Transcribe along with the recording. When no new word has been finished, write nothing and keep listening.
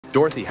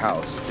Dorothy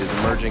House is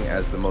emerging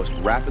as the most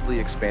rapidly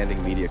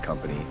expanding media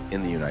company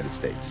in the United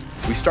States.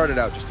 We started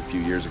out just a few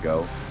years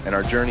ago, and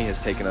our journey has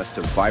taken us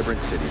to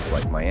vibrant cities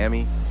like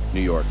Miami, New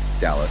York,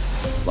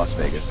 Dallas, Las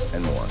Vegas,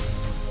 and more,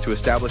 to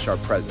establish our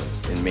presence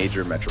in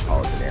major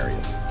metropolitan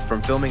areas.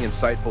 From filming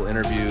insightful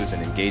interviews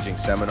and engaging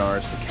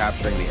seminars to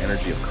capturing the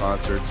energy of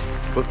concerts,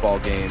 football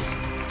games,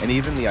 and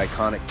even the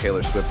iconic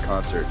Taylor Swift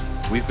concert,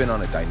 we've been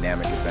on a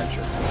dynamic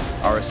adventure.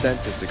 Our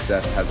ascent to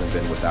success hasn't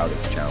been without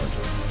its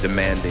challenges,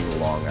 demanding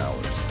long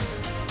hours.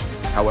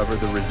 However,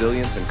 the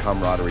resilience and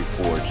camaraderie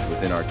forged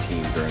within our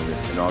team during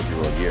this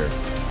inaugural year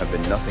have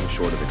been nothing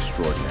short of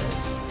extraordinary.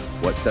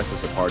 What sets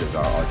us apart is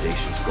our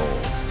audacious goal,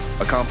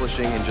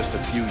 accomplishing in just a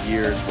few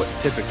years what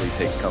typically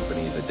takes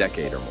companies a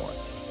decade or more.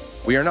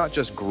 We are not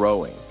just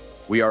growing,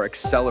 we are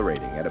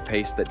accelerating at a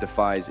pace that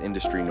defies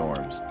industry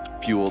norms,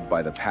 fueled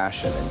by the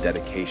passion and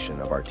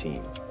dedication of our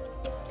team.